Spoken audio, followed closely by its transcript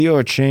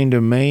Your chain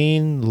to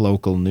Maine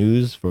local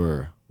news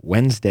for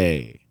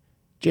Wednesday,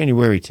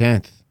 January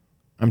 10th.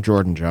 I'm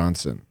Jordan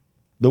Johnson.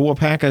 The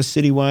Waupaca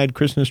citywide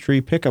Christmas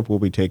tree pickup will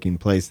be taking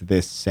place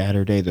this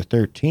Saturday the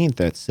 13th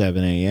at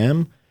 7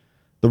 a.m.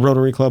 The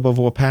Rotary Club of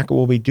Waupaca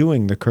will be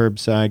doing the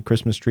curbside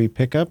Christmas tree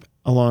pickup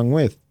along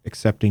with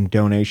accepting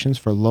donations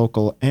for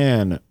local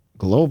and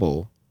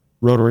global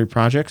Rotary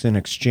projects in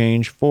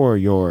exchange for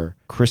your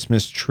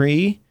Christmas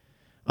tree.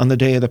 On the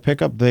day of the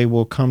pickup, they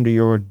will come to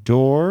your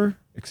door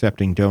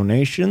accepting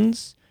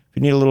donations. If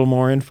you need a little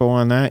more info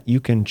on that, you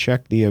can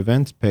check the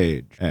events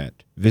page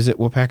at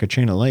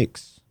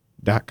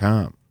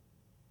visitwaupacachainoflakes.com.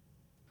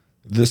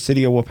 The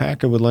City of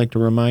Waupaca would like to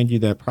remind you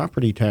that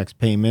property tax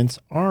payments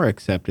are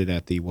accepted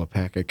at the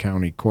Waupaca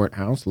County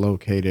Courthouse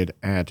located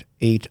at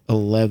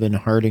 811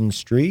 Harding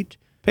Street.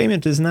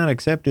 Payment is not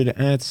accepted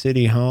at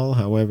City Hall.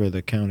 However,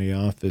 the county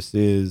office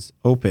is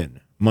open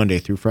Monday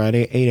through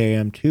Friday, 8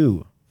 a.m.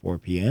 to 4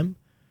 p.m.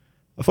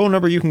 A phone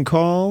number you can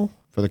call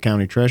for the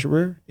county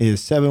treasurer is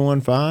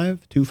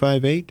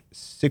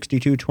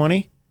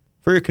 715-258-6220.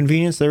 For your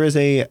convenience, there is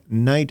a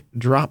night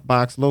drop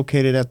box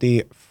located at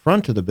the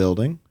front of the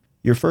building.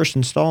 Your first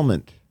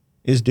installment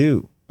is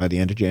due by the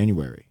end of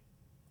January.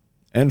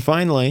 And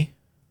finally,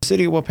 the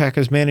City of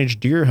Waupaca's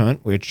managed deer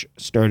hunt, which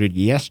started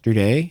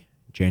yesterday,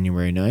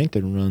 January 9th,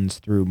 and runs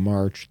through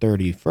March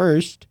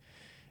 31st,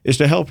 is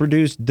to help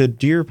reduce the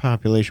deer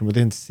population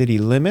within city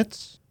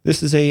limits.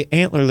 This is a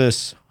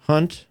antlerless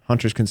hunt.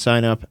 Hunters can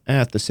sign up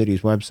at the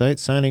city's website.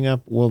 Signing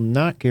up will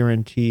not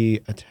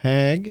guarantee a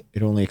tag.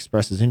 It only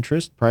expresses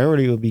interest.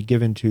 Priority will be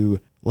given to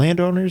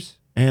landowners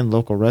and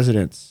local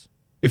residents.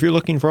 If you're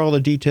looking for all the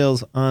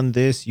details on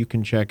this, you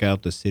can check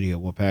out the City of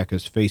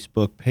Waupaca's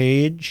Facebook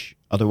page.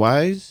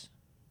 Otherwise,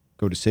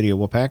 go to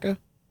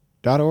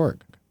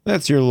cityofwaupaca.org.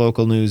 That's your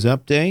local news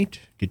update.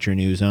 Get your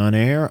news on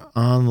air,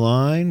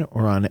 online,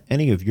 or on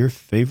any of your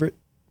favorite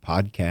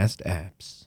podcast apps.